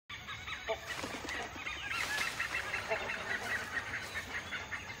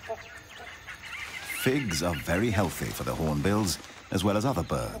Figs are very healthy for the hornbills, as well as other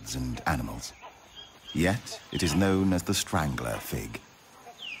birds and animals. Yet, it is known as the strangler fig,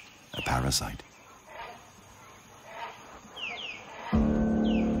 a parasite.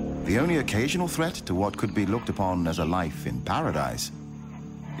 The only occasional threat to what could be looked upon as a life in paradise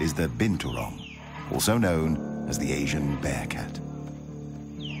is the binturong, also known as the Asian bear cat.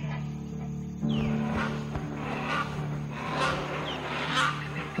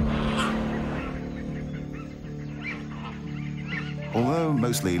 Although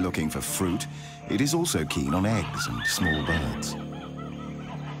mostly looking for fruit, it is also keen on eggs and small birds.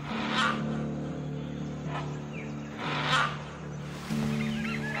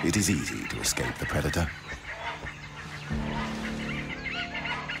 It is easy to escape the predator.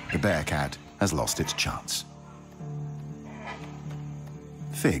 The bear cat has lost its chance.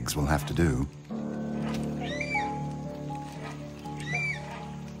 Figs will have to do.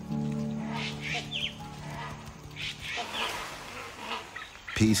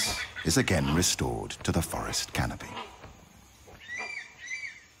 Peace is again restored to the forest canopy.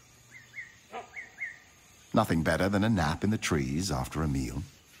 Nothing better than a nap in the trees after a meal.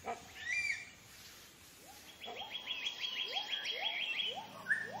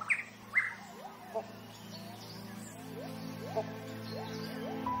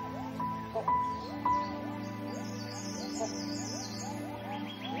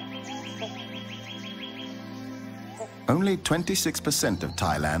 Only 26% of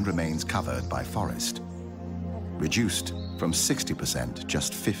Thailand remains covered by forest, reduced from 60%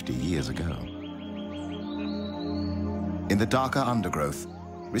 just 50 years ago. In the darker undergrowth,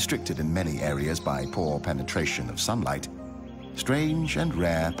 restricted in many areas by poor penetration of sunlight, strange and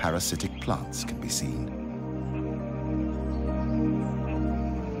rare parasitic plants can be seen.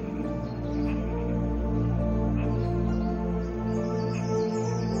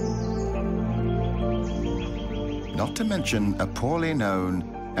 Not to mention a poorly known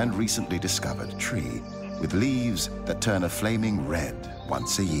and recently discovered tree with leaves that turn a flaming red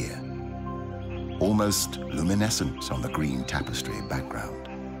once a year, almost luminescent on the green tapestry background.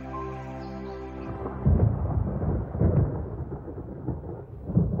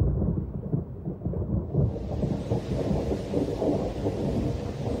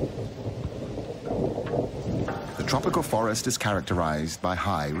 The tropical forest is characterized by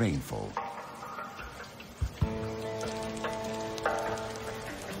high rainfall.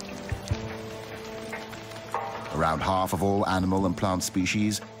 Around half of all animal and plant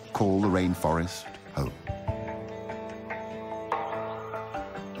species call the rainforest home.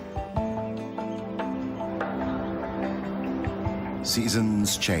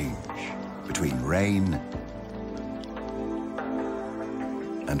 Seasons change between rain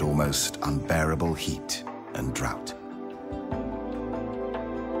and almost unbearable heat and drought.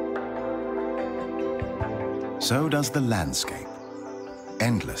 So does the landscape.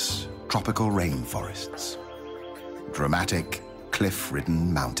 Endless tropical rainforests. Dramatic,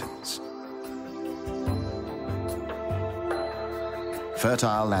 cliff-ridden mountains.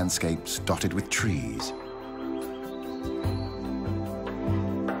 Fertile landscapes dotted with trees.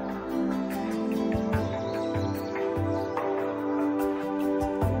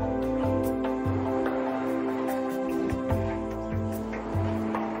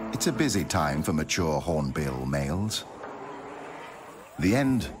 It's a busy time for mature hornbill males. The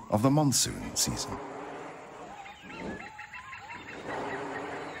end of the monsoon season.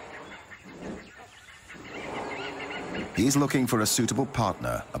 He's looking for a suitable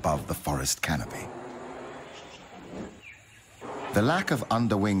partner above the forest canopy. The lack of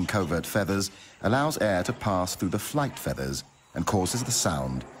underwing covert feathers allows air to pass through the flight feathers and causes the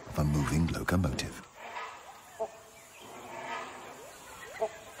sound of a moving locomotive.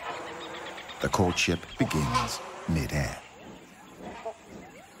 The courtship begins mid-air.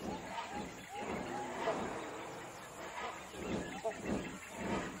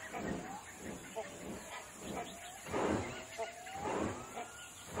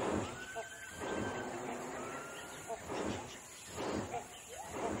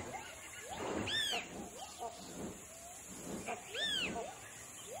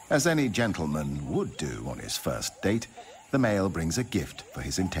 As any gentleman would do on his first date, the male brings a gift for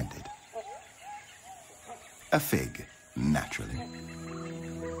his intended. A fig, naturally.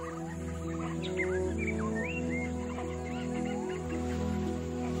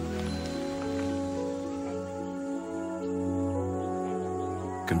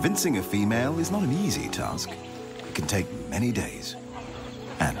 Convincing a female is not an easy task. It can take many days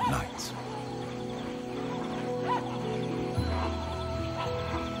and nights.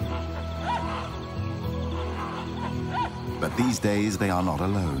 But these days, they are not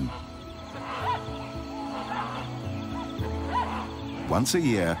alone. Once a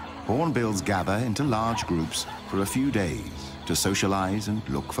year, hornbills gather into large groups for a few days to socialize and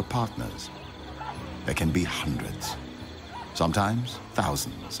look for partners. There can be hundreds, sometimes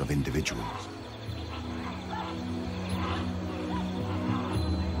thousands of individuals.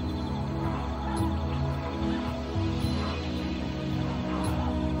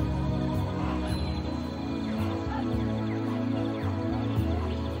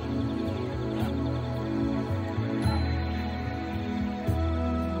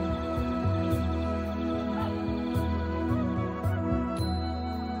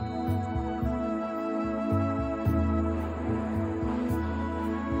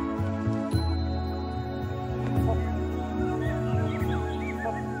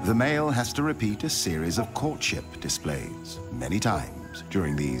 The male has to repeat a series of courtship displays many times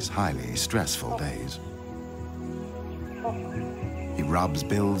during these highly stressful days. He rubs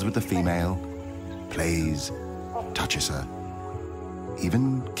bills with the female, plays, touches her,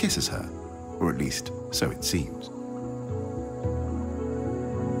 even kisses her, or at least so it seems.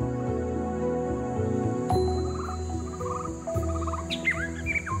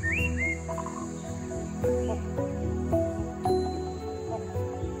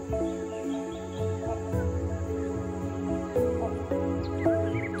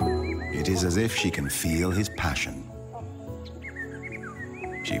 It is as if she can feel his passion.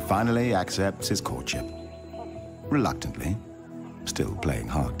 She finally accepts his courtship, reluctantly, still playing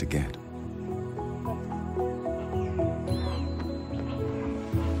hard to get.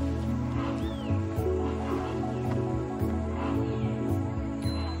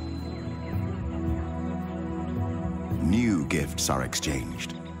 New gifts are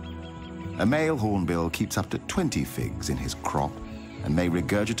exchanged. A male hornbill keeps up to 20 figs in his crop and may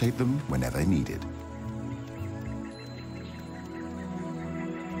regurgitate them whenever needed.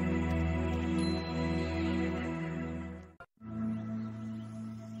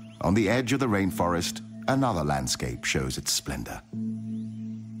 On the edge of the rainforest, another landscape shows its splendor.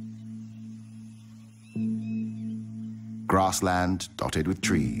 Grassland dotted with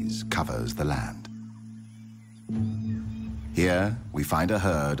trees covers the land. Here, we find a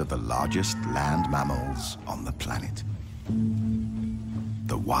herd of the largest land mammals on the planet.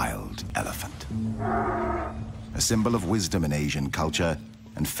 The wild elephant. A symbol of wisdom in Asian culture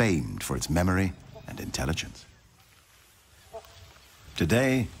and famed for its memory and intelligence.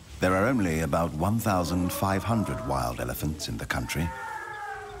 Today, there are only about 1,500 wild elephants in the country.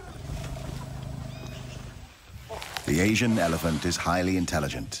 The Asian elephant is highly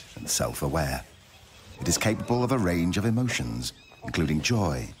intelligent and self-aware. It is capable of a range of emotions, including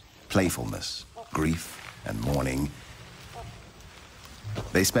joy, playfulness, grief, and mourning.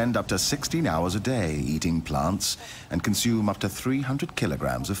 They spend up to 16 hours a day eating plants and consume up to 300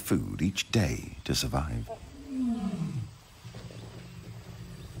 kilograms of food each day to survive.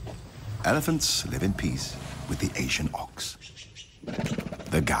 Elephants live in peace with the Asian ox,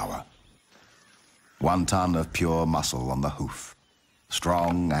 the gaur. 1 ton of pure muscle on the hoof,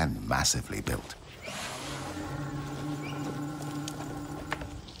 strong and massively built.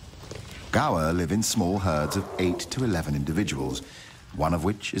 Gaur live in small herds of 8 to 11 individuals, one of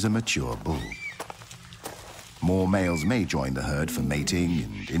which is a mature bull. More males may join the herd for mating,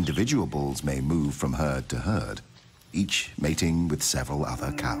 and individual bulls may move from herd to herd, each mating with several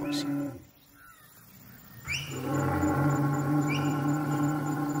other cows.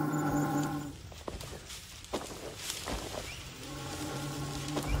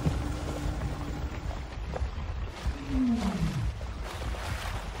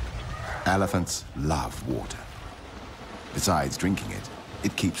 Elephants love water. Besides drinking it,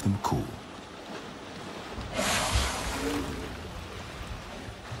 it keeps them cool.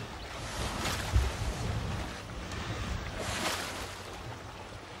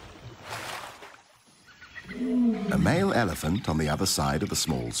 A male elephant on the other side of the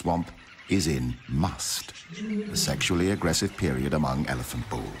small swamp is in must, a sexually aggressive period among elephant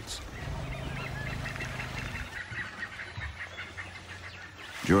bulls.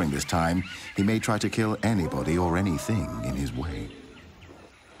 During this time, he may try to kill anybody or anything in his way.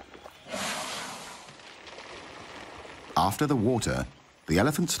 After the water, the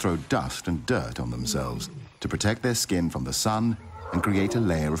elephants throw dust and dirt on themselves to protect their skin from the sun and create a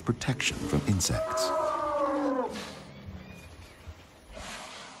layer of protection from insects.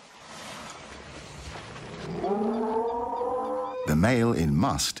 The male in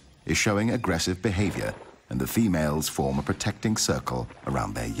must is showing aggressive behavior, and the females form a protecting circle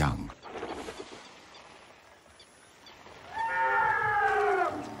around their young.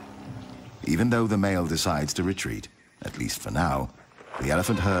 Even though the male decides to retreat, at least for now, the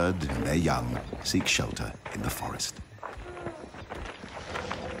elephant herd and their young seek shelter in the forest.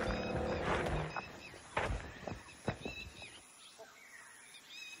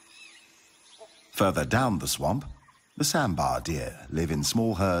 Further down the swamp, the sambar deer live in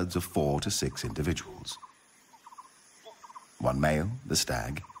small herds of 4 to 6 individuals. One male, the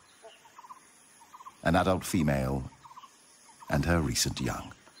stag, an adult female, and her recent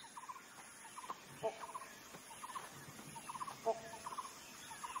young.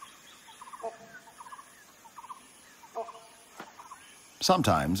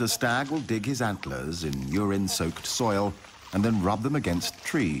 Sometimes a stag will dig his antlers in urine-soaked soil and then rub them against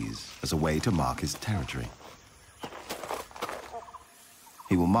trees as a way to mark his territory.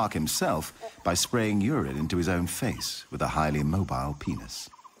 He will mark himself by spraying urine into his own face with a highly mobile penis.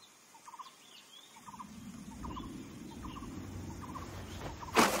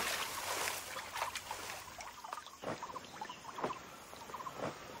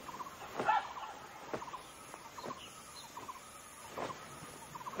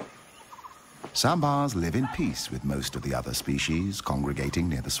 Sambars live in peace with most of the other species congregating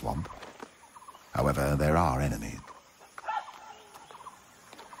near the swamp. However, there are enemies.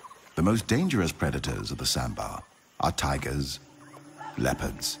 The most dangerous predators of the sambar are tigers,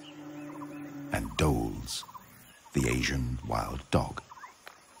 leopards, and dholes, the Asian wild dog.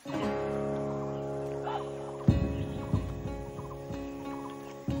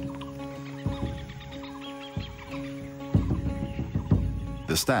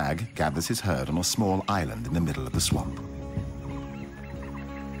 The stag gathers his herd on a small island in the middle of the swamp.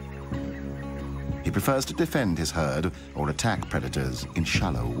 He prefers to defend his herd or attack predators in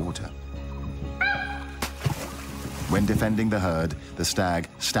shallow water. When defending the herd, the stag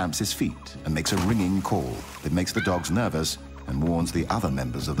stamps his feet and makes a ringing call that makes the dogs nervous and warns the other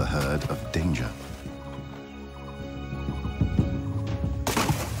members of the herd of danger.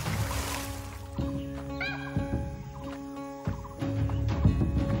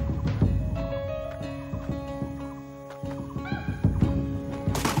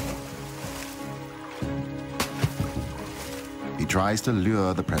 He tries to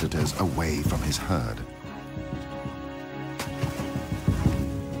lure the predators away from his herd.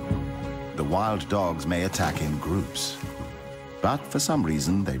 The wild dogs may attack in groups, but for some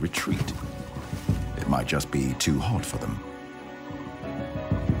reason they retreat. It might just be too hot for them.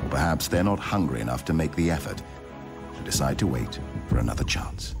 Or perhaps they're not hungry enough to make the effort, to decide to wait for another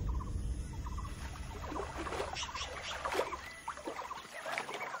chance.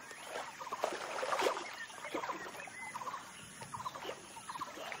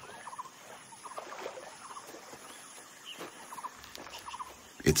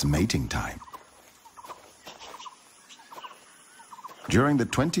 It's mating time. During the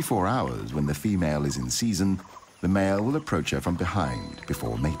 24 hours when the female is in season, the male will approach her from behind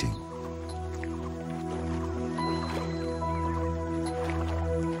before mating.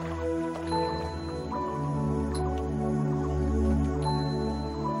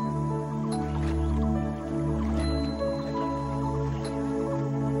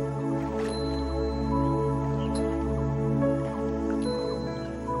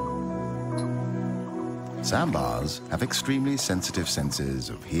 Sambars have extremely sensitive senses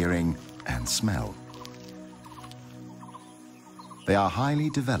of hearing and smell. They are highly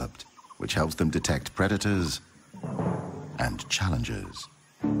developed, which helps them detect predators and challengers.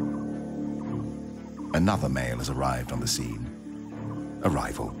 Another male has arrived on the scene, a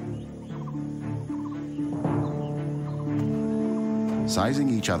rival. Sizing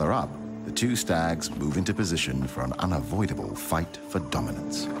each other up, the two stags move into position for an unavoidable fight for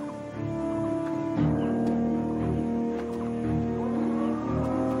dominance.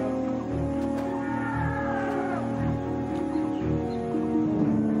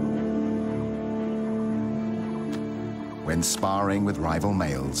 When sparring with rival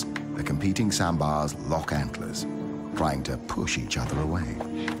males, the competing sambars lock antlers, trying to push each other away.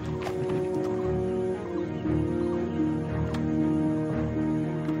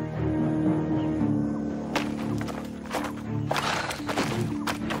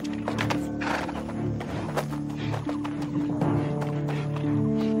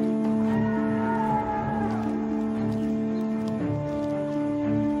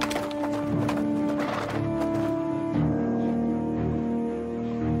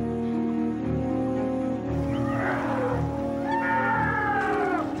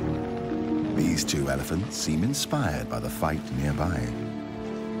 These two elephants seem inspired by the fight nearby.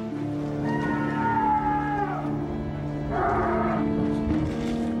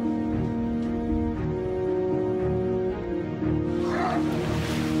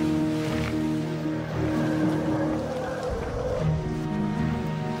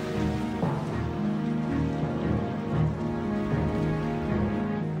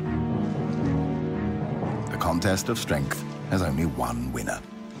 The contest of strength has only one winner.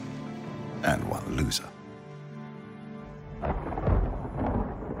 and one loser.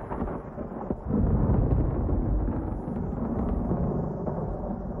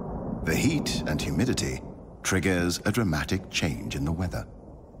 The heat and humidity triggers a dramatic change in the weather.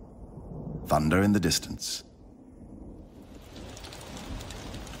 Thunder in the distance.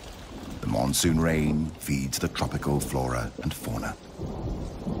 The monsoon rain feeds the tropical flora and fauna.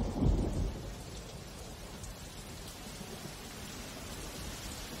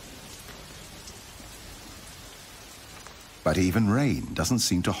 But even rain doesn't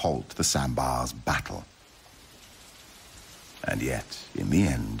seem to halt the sambar's battle. And yet, in the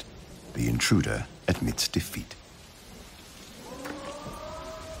end, the intruder admits defeat.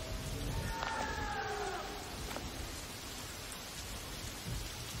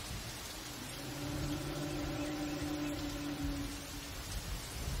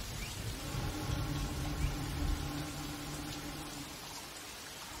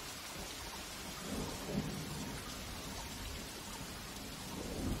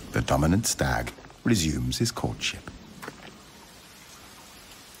 The dominant stag resumes his courtship.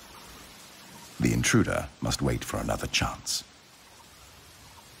 The intruder must wait for another chance.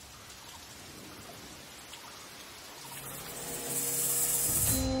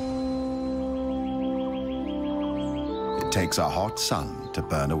 It takes a hot sun to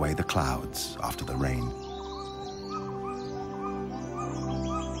burn away the clouds after the rain.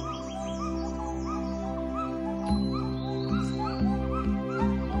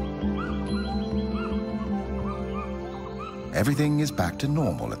 Everything is back to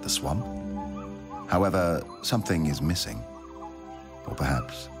normal at the swamp. However, something is missing. Or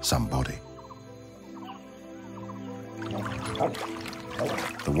perhaps somebody.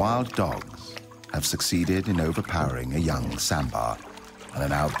 The wild dogs have succeeded in overpowering a young sambar and are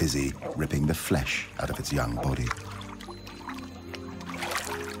now busy ripping the flesh out of its young body.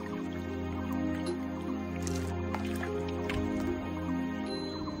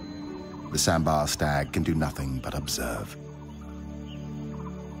 The sambar stag can do nothing but observe.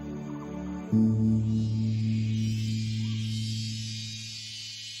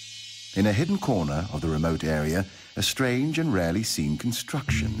 In a hidden corner of the remote area, a strange and rarely seen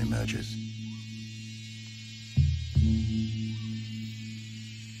construction emerges.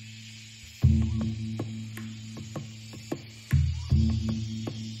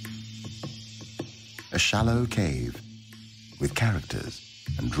 A shallow cave with characters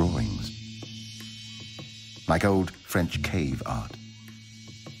and drawings, like old French cave art.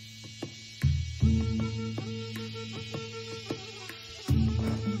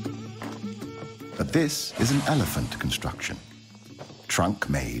 But this is an elephant construction,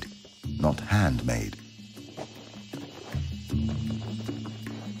 trunk-made, not handmade.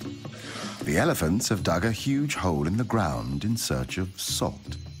 The elephants have dug a huge hole in the ground in search of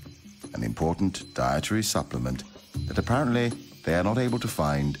salt, an important dietary supplement that apparently they are not able to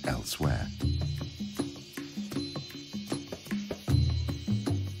find elsewhere.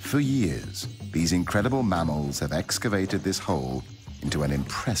 For years, these incredible mammals have excavated this hole into an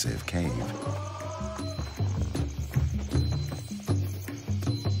impressive cave.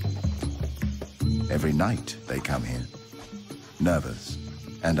 Every night they come here, nervous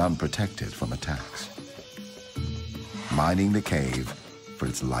and unprotected from attacks, mining the cave for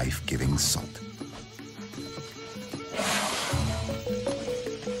its life-giving salt.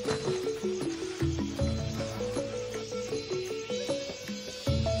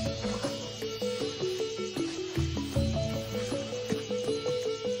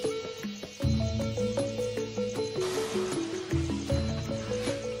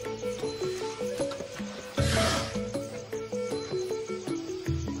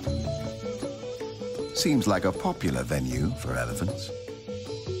 Seems like a popular venue for elephants.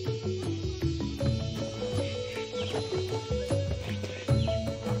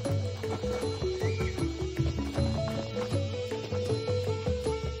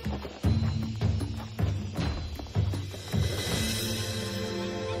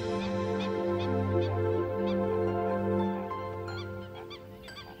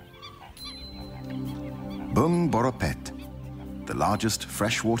 Bung Boropet, the largest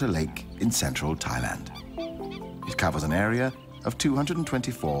freshwater lake in central Thailand. It covers an area of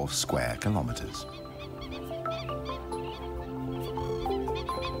 224 square kilometers.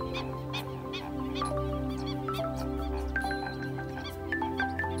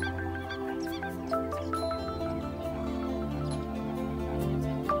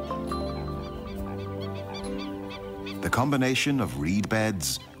 The combination of reed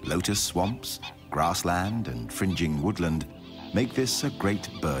beds, lotus swamps, grassland and fringing woodland make this a great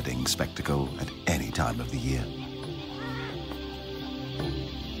birding spectacle at any time of the year.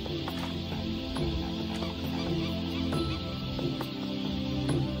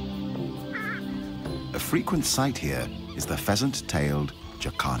 frequent sight here is the pheasant-tailed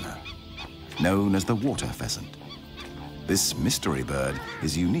jacana, known as the water pheasant. This mystery bird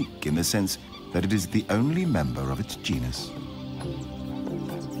is unique in the sense that it is the only member of its genus.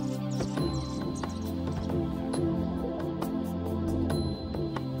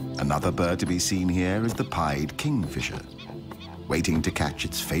 Another bird to be seen here is the pied kingfisher, waiting to catch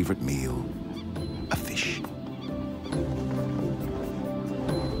its favorite meal, a fish.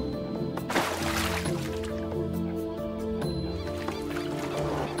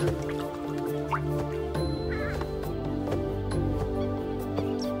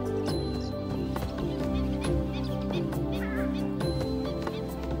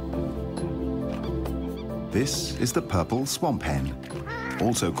 This is the purple swamp hen,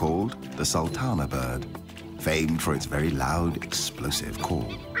 also called the sultana bird, famed for its very loud, explosive call.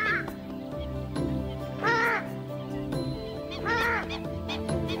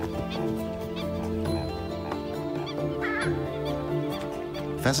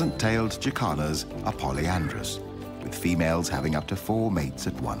 Pheasant-tailed jacanas are polyandrous, with females having up to 4 mates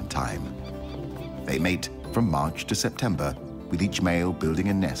at one time. They mate from March to September, with each male building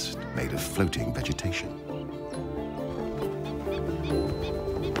a nest made of floating vegetation.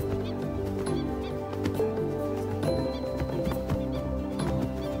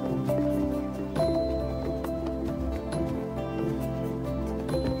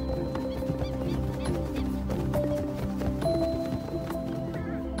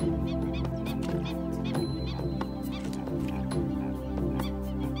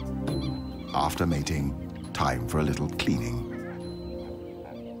 After mating, time for a little cleaning.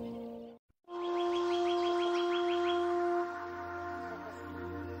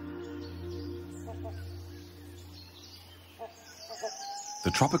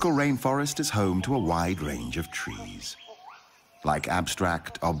 The tropical rainforest is home to a wide range of trees. Like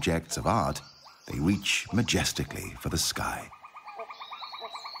abstract objects of art, they reach majestically for the sky.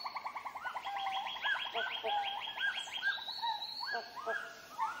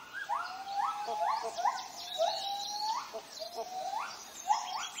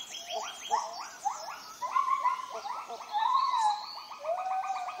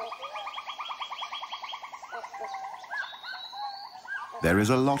 There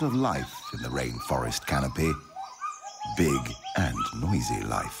is a lot of life in the rainforest canopy, big and noisy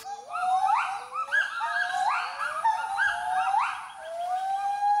life.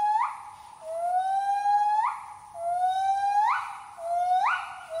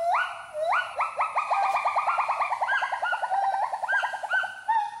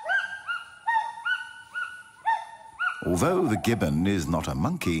 Although the gibbon is not a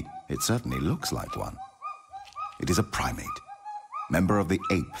monkey, it certainly looks like one. It is a primate, member of the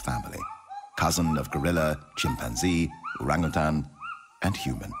ape family, cousin of gorilla, chimpanzee, orangutan, and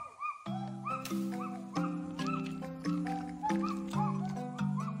human.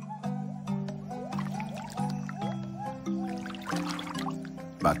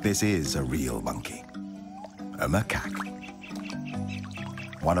 But this is a real monkey, a macaque.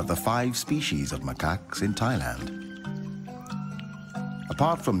 One of the 5 species of macaques in Thailand.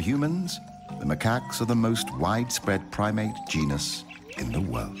 Apart from humans, the macaques are the most widespread primate genus in the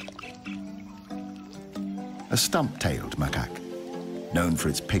world. A stump-tailed macaque, known for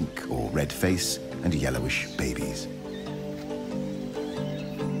its pink or red face and yellowish babies.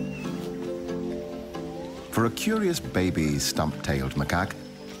 For a curious baby stump-tailed macaque,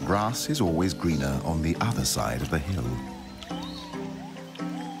 grass is always greener on the other side of the hill.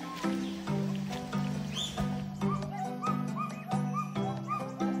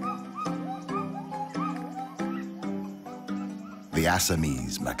 The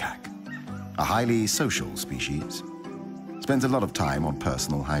Assamese macaque, a highly social species, spends a lot of time on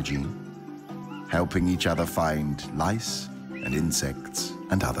personal hygiene, helping each other find lice and insects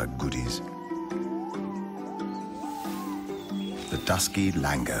and other goodies. The dusky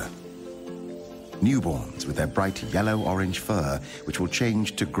langur, newborns with their bright yellow-orange fur, which will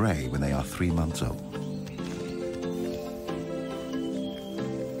change to grey when they are 3 months old.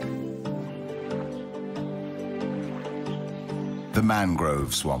 The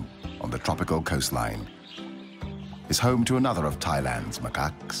mangrove swamp on the tropical coastline is home to another of Thailand's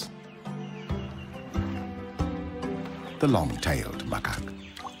macaques, the long-tailed macaque.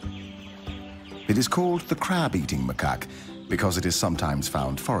 It is called the crab-eating macaque because it is sometimes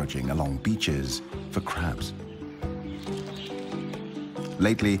found foraging along beaches for crabs.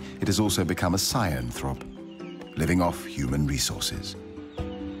 Lately, it has also become a cyanthrope, living off human resources.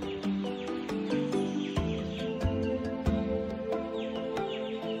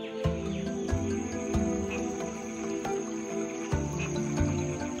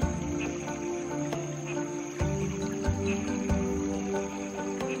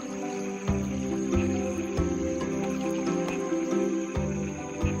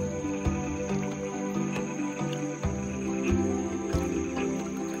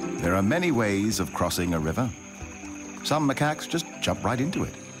 There are many ways of crossing a river. Some macaques just jump right into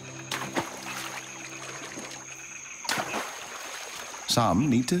it. Some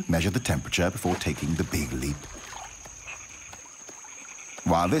need to measure the temperature before taking the big leap.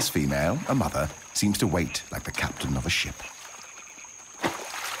 While this female, a mother, seems to wait like the captain of a ship.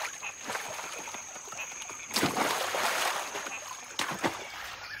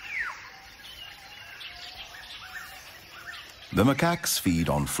 The macaques feed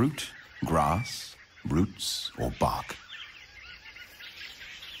on fruit, grass, roots, or bark.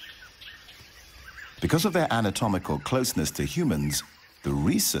 Because of their anatomical closeness to humans, the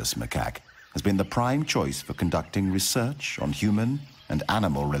rhesus macaque has been the prime choice for conducting research on human and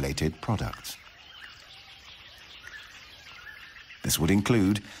animal-related products. This would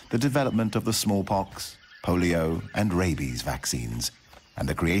include the development of the smallpox, polio, and rabies vaccines, and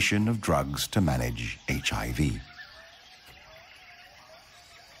the creation of drugs to manage HIV.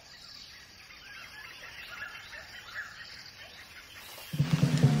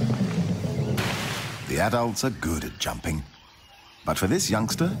 The adults are good at jumping, but for this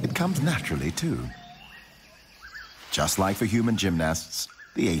youngster, it comes naturally too. Just like for human gymnasts,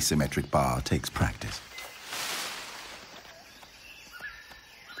 the asymmetric bar takes practice.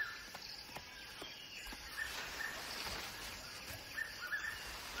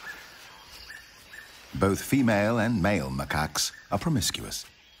 Both female and male macaques are promiscuous,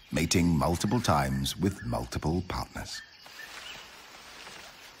 mating multiple times with multiple partners.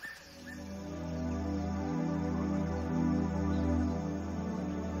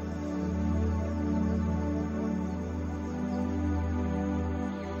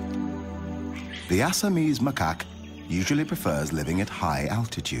 The Assamese macaque usually prefers living at high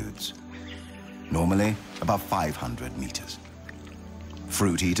altitudes, normally above 500 meters.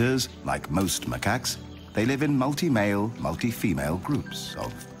 Fruit eaters, like most macaques, they live in multi-male, multi-female groups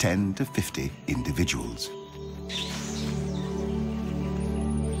of 10 to 50 individuals.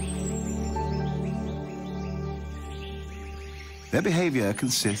 Their behavior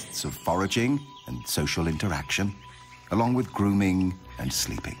consists of foraging and social interaction, along with grooming and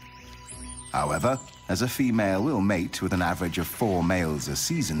sleeping. However, as a female will mate with an average of 4 males a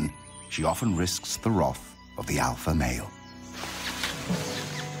season, she often risks the wrath of the alpha male.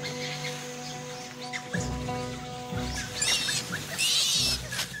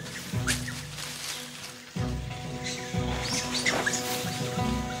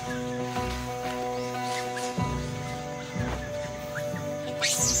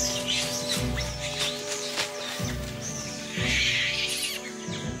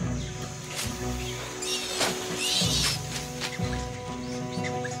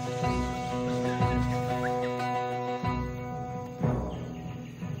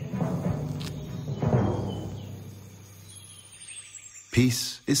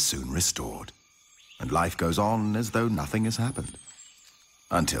 Peace is soon restored, and life goes on as though nothing has happened.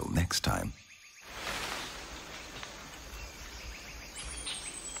 Until next time.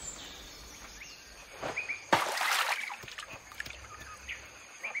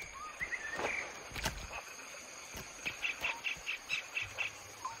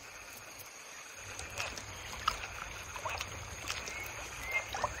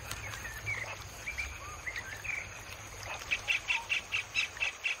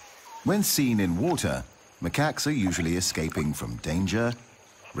 When seen in water, macaques are usually escaping from danger,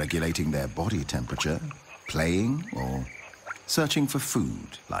 regulating their body temperature, playing, or searching for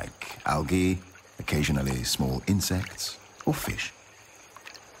food like algae, occasionally small insects, or fish.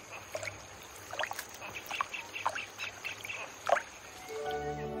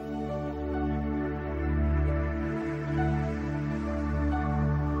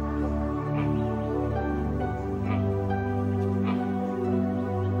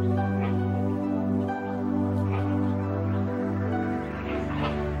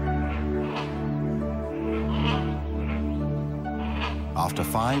 After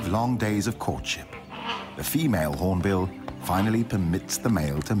 5 long days of courtship, the female hornbill finally permits the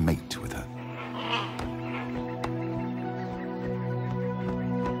male to mate with her.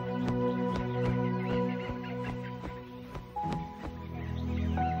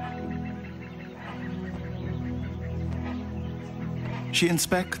 She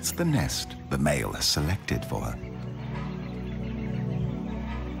inspects the nest the male has selected for her.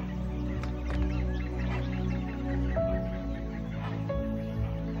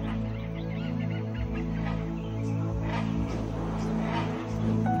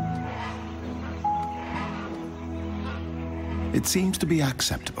 It seems to be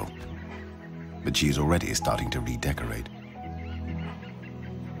acceptable, but she's already starting to redecorate.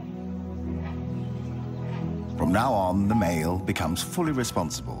 From now on, the male becomes fully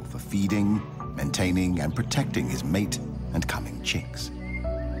responsible for feeding, maintaining, and protecting his mate and coming chicks.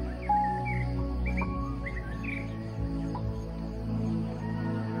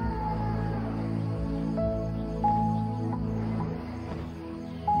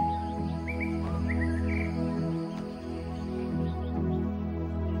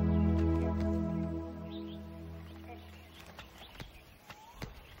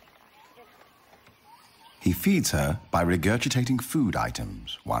 He feeds her by regurgitating food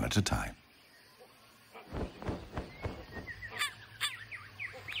items one at a time.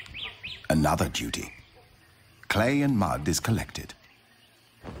 Another duty. Clay and mud is collected.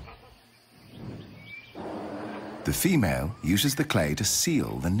 The female uses the clay to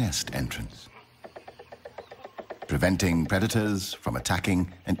seal the nest entrance, preventing predators from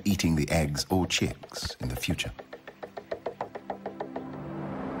attacking and eating the eggs or chicks in the future.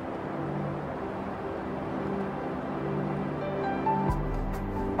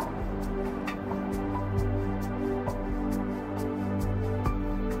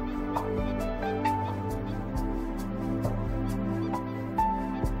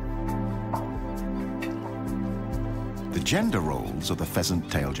 The gender roles of the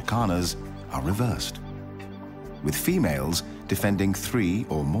pheasant-tailed jacanas are reversed, with females defending 3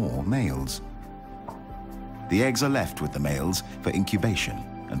 or more males. The eggs are left with the males for incubation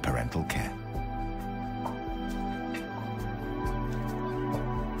and parental care.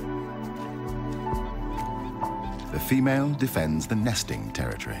 The female defends the nesting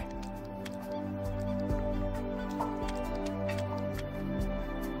territory.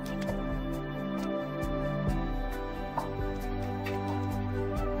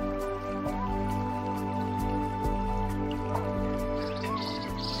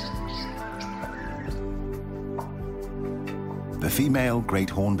 The female great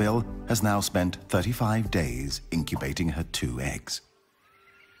hornbill has now spent 35 days incubating her 2 eggs.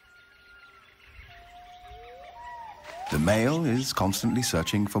 The male is constantly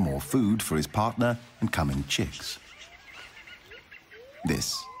searching for more food for his partner and coming chicks.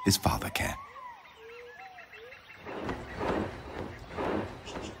 This is father care.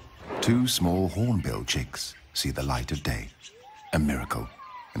 2 small hornbill chicks see the light of day, a miracle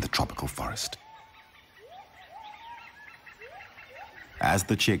in the tropical forest. As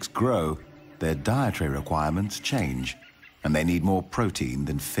the chicks grow, their dietary requirements change, and they need more protein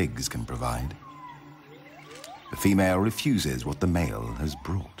than figs can provide. The female refuses what the male has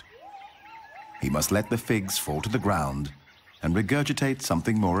brought. He must let the figs fall to the ground and regurgitate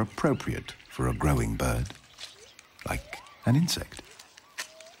something more appropriate for a growing bird, like an insect.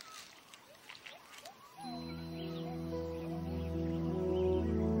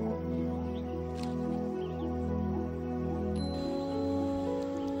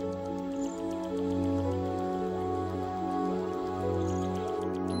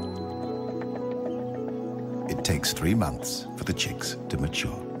 It takes 3 months for the chicks to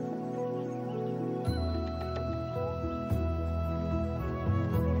mature.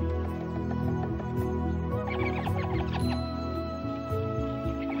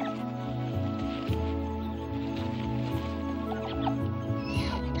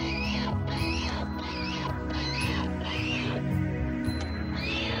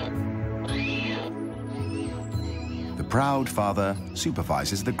 The proud father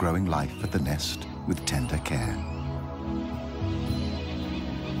supervises the growing life at the nest with tender care.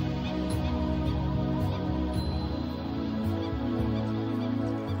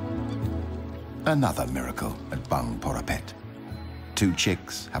 Another miracle at Bang Porapet. 2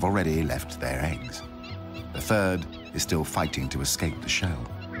 chicks have already left their eggs. The 3rd is still fighting to escape the shell.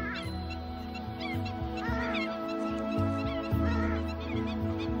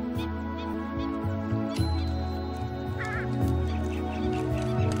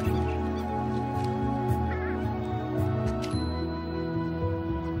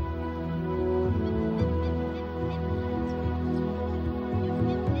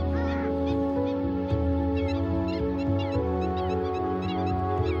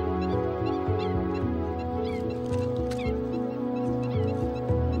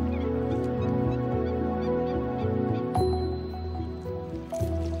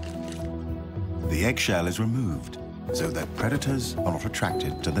 The eggshell is removed so that predators are not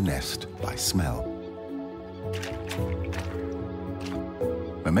attracted to the nest by smell.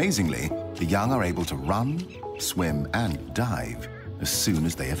 Amazingly, the young are able to run, swim, and dive as soon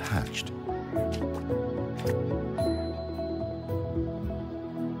as they have hatched.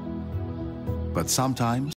 But sometimes